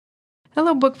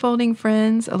Hello, book folding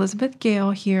friends. Elizabeth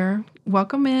Gale here.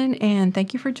 Welcome in and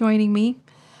thank you for joining me.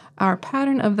 Our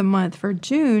pattern of the month for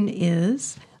June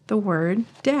is the word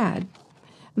Dad.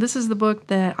 This is the book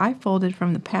that I folded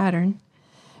from the pattern.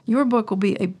 Your book will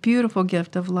be a beautiful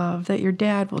gift of love that your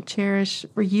dad will cherish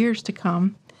for years to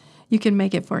come. You can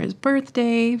make it for his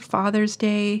birthday, Father's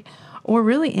Day, or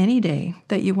really any day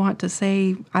that you want to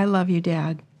say, I love you,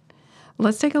 Dad.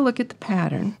 Let's take a look at the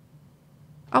pattern.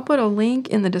 I'll put a link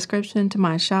in the description to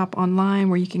my shop online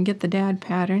where you can get the Dad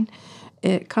pattern.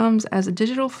 It comes as a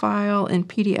digital file in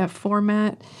PDF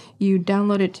format. You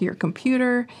download it to your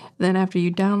computer, then after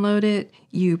you download it,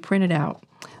 you print it out.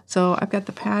 So I've got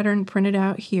the pattern printed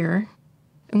out here.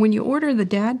 And when you order the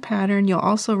Dad pattern, you'll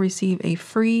also receive a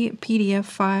free PDF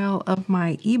file of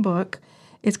my ebook.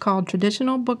 It's called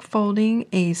Traditional Book Folding,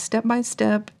 a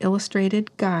step-by-step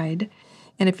illustrated guide.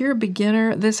 And if you're a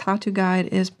beginner, this how-to guide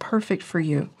is perfect for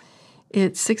you.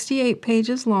 It's 68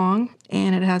 pages long,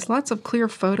 and it has lots of clear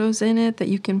photos in it that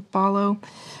you can follow.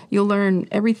 You'll learn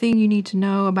everything you need to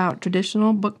know about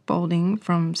traditional book folding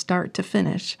from start to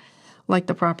finish, like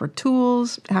the proper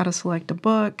tools, how to select a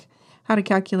book, how to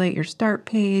calculate your start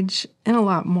page, and a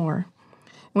lot more.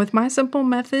 With my simple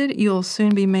method, you'll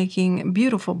soon be making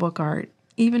beautiful book art,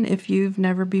 even if you've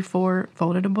never before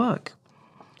folded a book.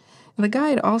 The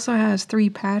guide also has 3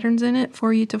 patterns in it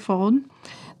for you to fold.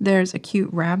 There's a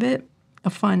cute rabbit, a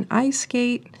fun ice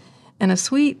skate, and a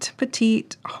sweet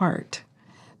petite heart.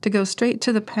 To go straight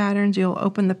to the patterns, you'll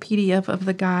open the PDF of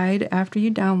the guide after you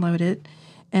download it,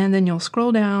 and then you'll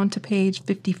scroll down to page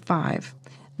 55.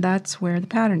 That's where the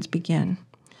patterns begin.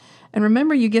 And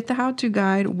remember, you get the how-to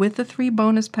guide with the 3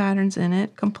 bonus patterns in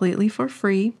it completely for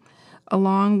free,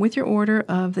 along with your order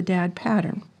of the Dad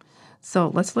pattern.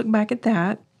 So let's look back at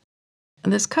that.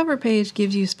 This cover page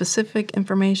gives you specific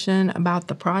information about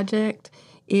the project.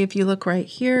 If you look right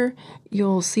here,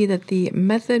 you'll see that the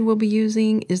method we'll be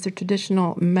using is the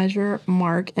traditional measure,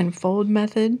 mark, and fold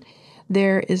method.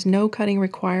 There is no cutting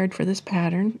required for this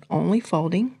pattern, only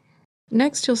folding.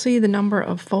 Next, you'll see the number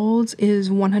of folds is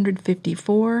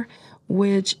 154,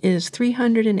 which is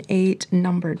 308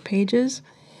 numbered pages.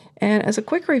 And as a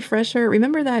quick refresher,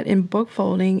 remember that in book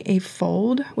folding, a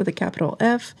fold with a capital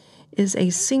F is a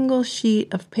single sheet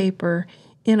of paper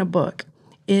in a book.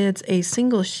 It's a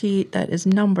single sheet that is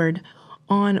numbered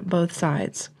on both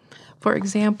sides. For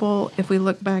example, if we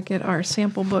look back at our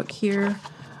sample book here,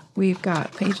 we've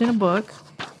got page in a book,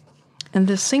 and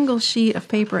this single sheet of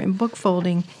paper in book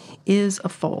folding is a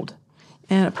fold.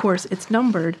 And of course, it's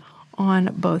numbered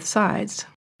on both sides.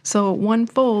 So one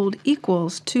fold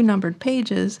equals 2 numbered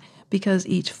pages because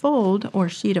each fold or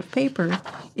sheet of paper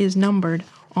is numbered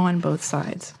on both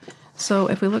sides. So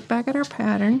if we look back at our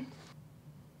pattern,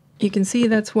 you can see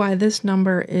that's why this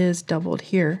number is doubled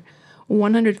here.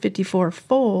 154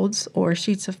 folds or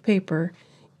sheets of paper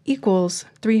equals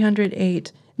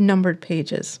 308 numbered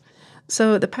pages.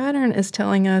 So the pattern is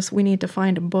telling us we need to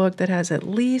find a book that has at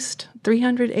least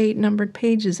 308 numbered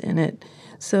pages in it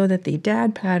so that the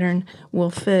Dad pattern will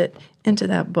fit into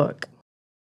that book.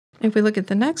 If we look at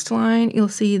the next line, you'll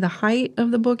see the height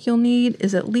of the book you'll need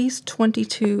is at least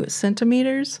 22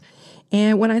 centimeters.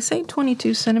 And when I say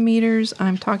 22 centimeters,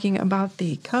 I'm talking about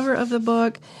the cover of the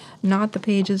book, not the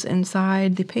pages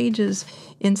inside. The pages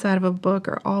inside of a book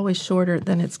are always shorter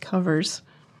than its covers.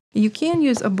 You can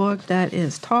use a book that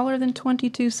is taller than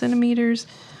 22 centimeters.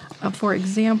 For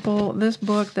example, this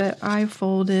book that I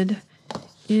folded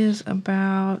is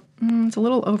about, it's a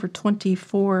little over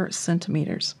 24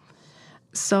 centimeters.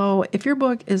 So if your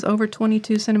book is over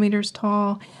 22 centimeters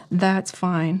tall, that's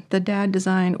fine. The Dad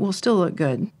design will still look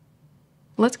good.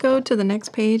 Let's go to the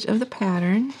next page of the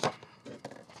pattern.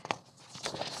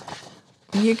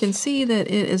 You can see that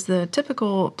it is the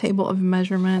typical table of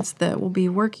measurements that we'll be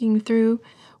working through,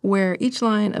 where each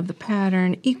line of the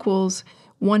pattern equals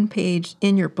 1 page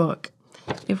in your book.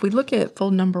 If we look at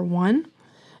fold number 1,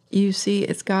 you see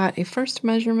it's got a first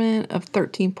measurement of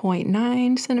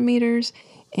 13.9 centimeters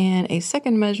and a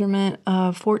second measurement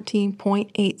of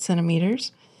 14.8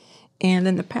 centimeters. And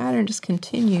then the pattern just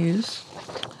continues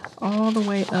all the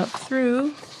way up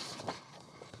through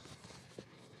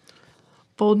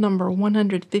fold number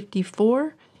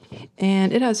 154,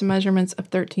 and it has measurements of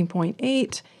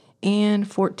 13.8 and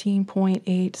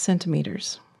 14.8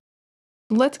 centimeters.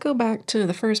 Let's go back to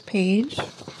the first page,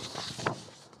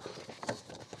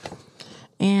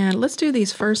 and let's do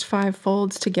these first 5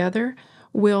 folds together.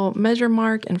 We'll measure,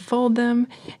 mark, and fold them,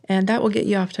 and that will get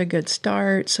you off to a good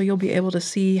start, so you'll be able to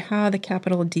see how the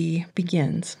capital D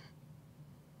begins.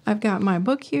 I've got my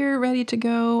book here ready to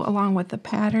go along with the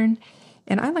pattern,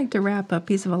 And I like to wrap a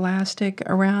piece of elastic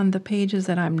around the pages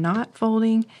that I'm not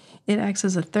folding. It acts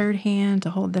as a third hand to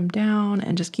hold them down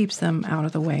and just keeps them out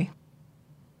of the way.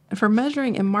 For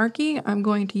measuring and marking, I'm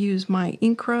going to use my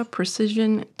Incra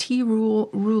Precision T-Rule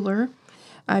ruler.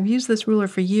 I've used this ruler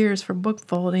for years for book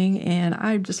folding, and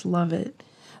I just love it.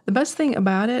 The best thing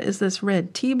about it is this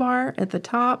red T-bar at the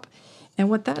top, and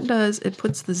what that does, it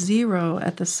puts the 0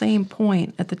 at the same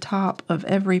point at the top of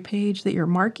every page that you're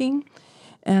marking.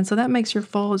 And so that makes your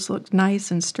folds look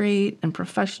nice and straight and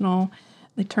professional.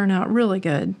 They turn out really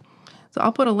good. So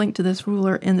I'll put a link to this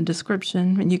ruler in the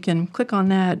description, and you can click on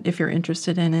that if you're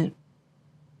interested in it.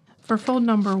 For fold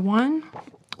number 1,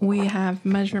 we have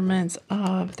measurements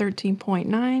of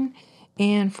 13.9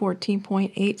 and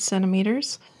 14.8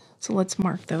 centimeters. So let's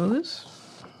mark those.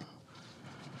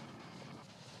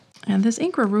 And this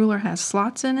Incra ruler has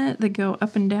slots in it that go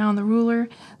up and down the ruler,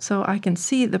 so I can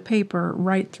see the paper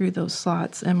right through those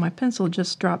slots, and my pencil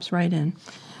just drops right in.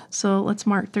 So let's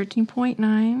mark 13.9,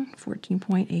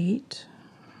 14.8.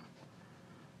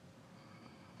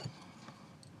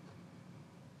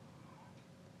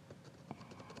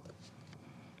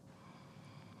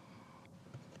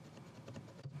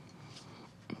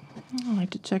 I like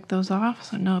to check those off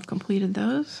so I know I've completed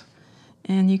those.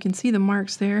 And you can see the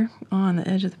marks there on the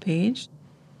edge of the page.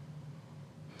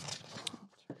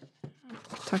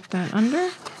 Tuck that under.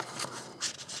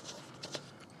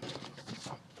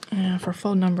 And for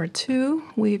fold number 2,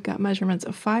 we've got measurements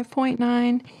of 5.9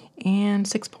 and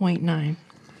 6.9.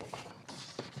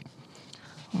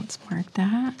 Let's mark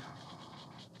that.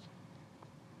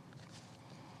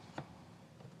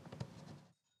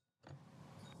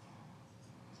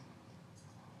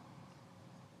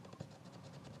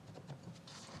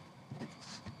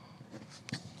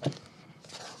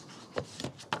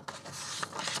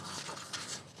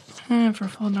 And for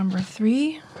fold number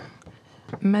 3,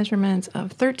 measurements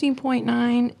of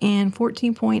 13.9 and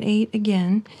 14.8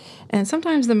 again. And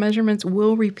sometimes the measurements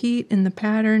will repeat in the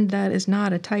pattern. That is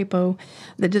not a typo.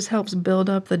 That just helps build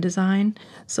up the design.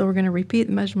 So we're going to repeat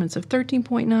the measurements of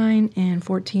 13.9 and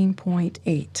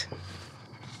 14.8.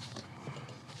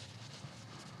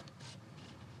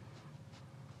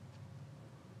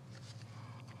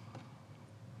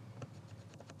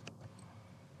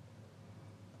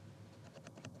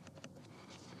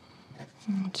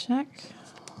 Check.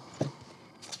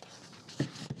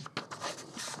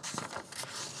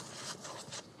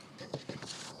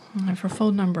 And for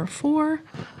fold number 4,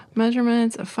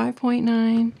 measurements of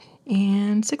 5.9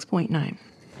 and 6.9.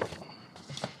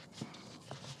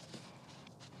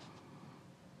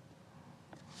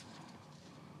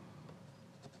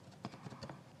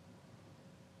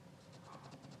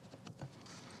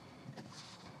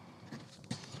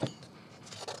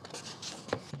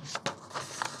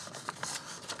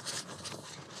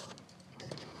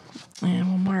 And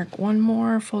we'll mark one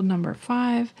more, fold number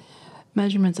 5,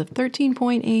 measurements of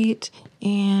 13.8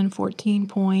 and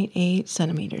 14.8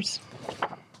 centimeters.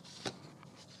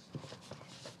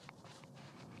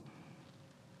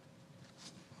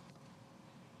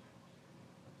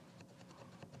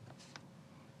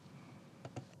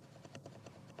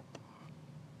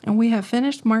 And we have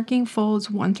finished marking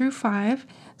folds 1 through 5,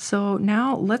 so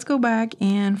now let's go back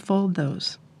and fold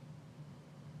those.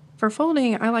 For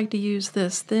folding, I like to use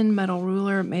this thin metal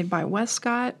ruler made by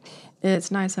Westcott. It's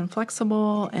nice and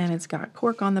flexible, and it's got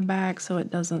cork on the back so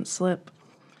it doesn't slip.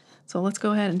 So let's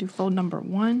go ahead and do fold number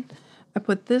 1. I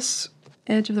put this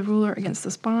edge of the ruler against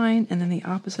the spine, and then the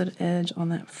opposite edge on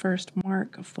that first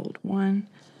mark of fold 1,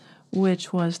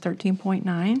 which was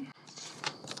 13.9.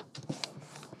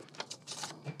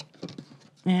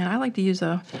 And I like to use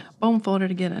a bone folder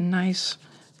to get a nice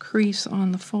crease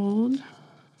on the fold.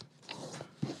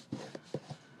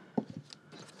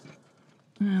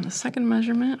 And the second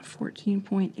measurement,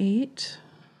 14.8.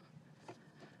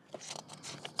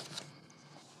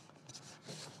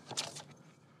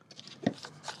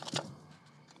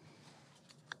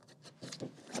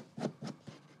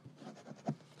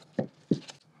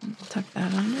 Tuck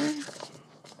that under.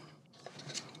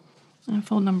 And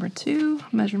fold number 2,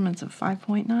 measurements of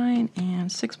 5.9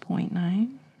 and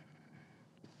 6.9.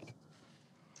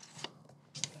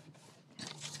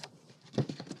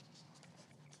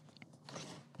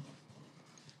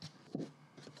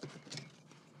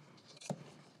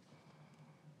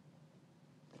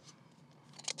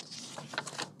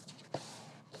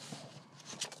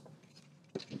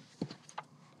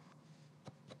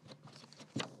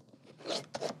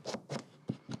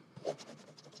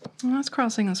 Well, that's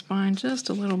crossing the spine just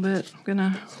a little bit. I'm going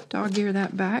to dog ear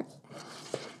that back.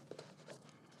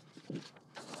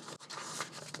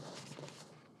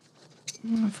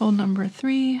 And fold number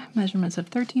 3, measurements of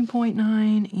 13.9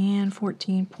 and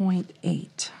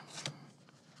 14.8.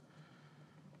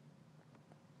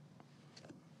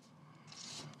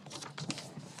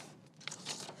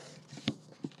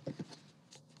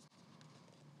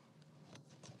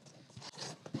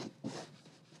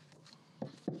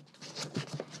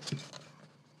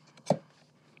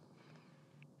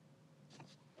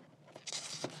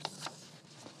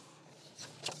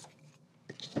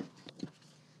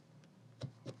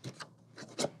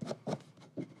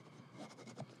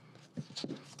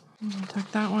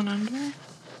 Tuck that one under.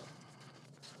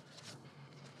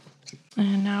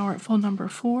 And now we're at fold number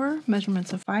 4,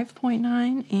 measurements of 5.9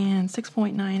 and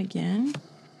 6.9 again.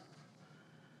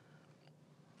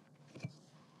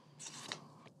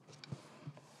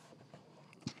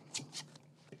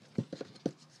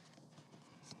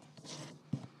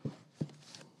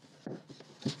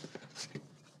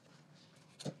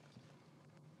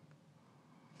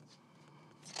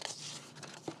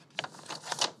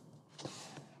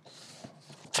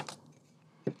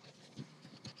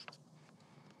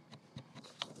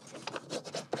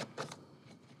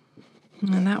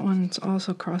 And that one's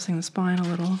also crossing the spine a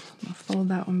little. I'll fold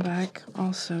that one back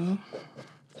also.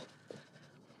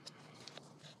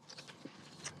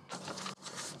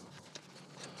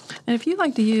 And if you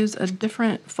like to use a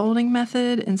different folding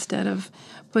method instead of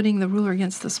putting the ruler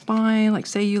against the spine, like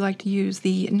say you like to use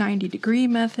the 90-degree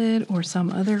method or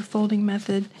some other folding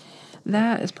method,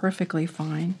 that is perfectly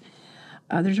fine.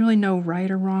 There's really no right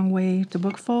or wrong way to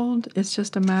book fold. It's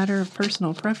just a matter of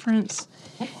personal preference.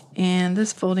 And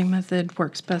this folding method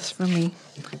works best for me.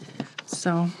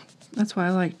 So that's why I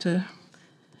like to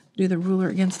do the ruler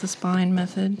against the spine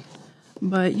method.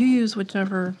 But you use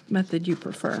whichever method you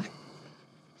prefer.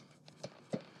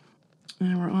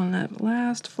 And we're on that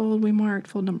last fold we marked,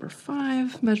 fold number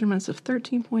 5, measurements of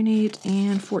 13.8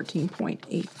 and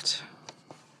 14.8.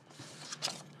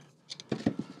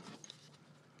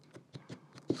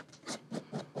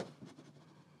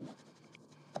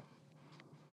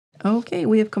 Okay,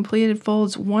 we have completed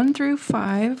folds 1 through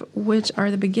 5, which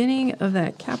are the beginning of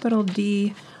that capital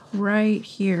D right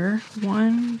here.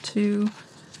 1, 2,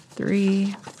 3,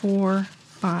 4,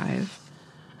 5.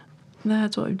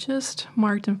 That's what we've just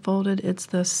marked and folded. It's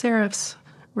the serifs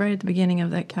right at the beginning of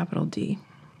that capital D.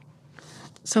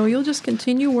 So you'll just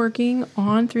continue working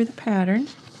on through the pattern.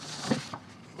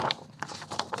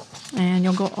 And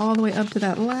you'll go all the way up to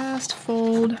that last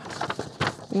fold,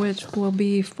 which will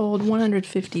be fold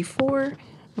 154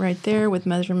 right there with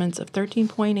measurements of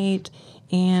 13.8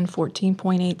 and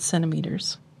 14.8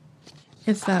 centimeters.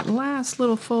 It's that last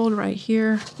little fold right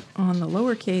here on the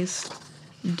lowercase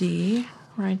d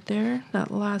right there.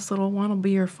 That last little one will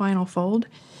be your final fold,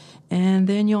 and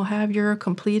then you'll have your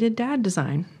completed dad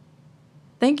design.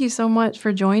 Thank you so much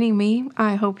for joining me.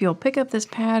 I hope you'll pick up this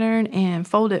pattern and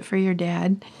fold it for your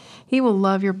dad. He will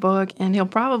love your book, and he'll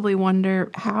probably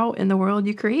wonder how in the world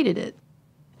you created it.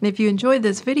 And if you enjoyed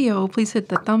this video, please hit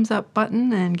the thumbs up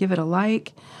button and give it a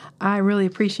like. I really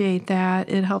appreciate that.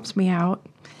 It helps me out.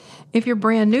 If you're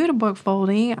brand new to book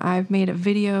folding, I've made a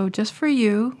video just for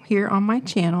you here on my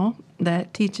channel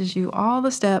that teaches you all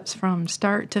the steps from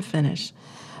start to finish.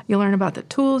 You'll learn about the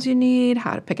tools you need,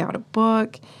 how to pick out a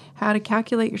book, how to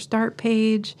calculate your start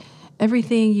page,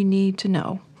 everything you need to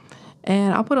know.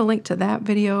 And I'll put a link to that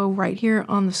video right here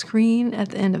on the screen at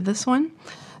the end of this one.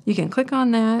 You can click on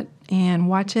that and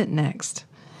watch it next.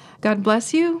 God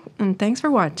bless you, and thanks for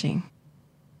watching.